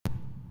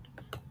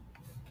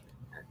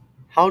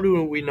How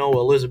do we know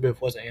Elizabeth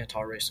was an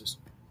anti-racist?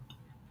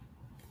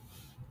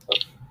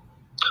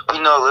 We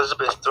know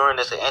Elizabeth Thorn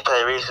is an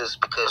anti-racist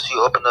because she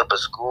opened up a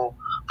school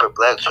for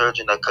black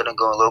children that couldn't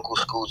go in local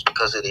schools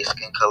because of their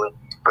skin color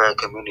for her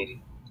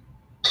community.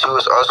 She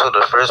was also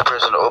the first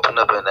person to open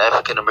up an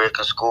African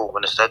American school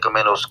when the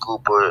Sacramento School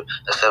Board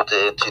accepted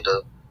it into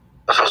the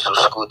official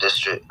school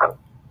district.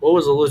 What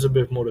was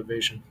Elizabeth's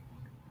motivation?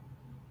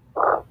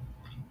 The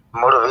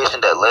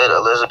motivation that led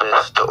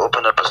Elizabeth to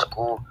open up a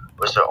school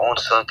was her own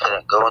son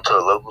couldn't go into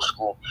a local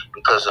school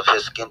because of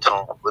his skin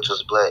tone, which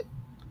was black.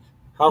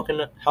 How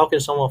can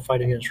someone fight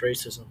against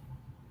racism?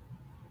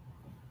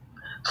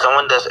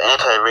 Someone that's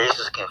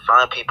anti-racist can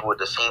find people with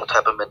the same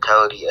type of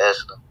mentality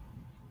as them.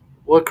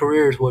 What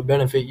careers would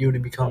benefit you to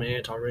become an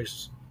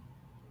anti-racist?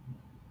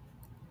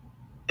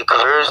 The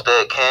careers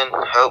that can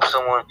help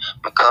someone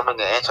becoming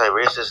an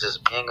anti-racist is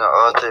being an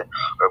author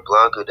or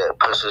blogger that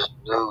pushes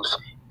news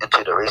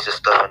into the racist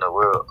stuff in the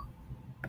world.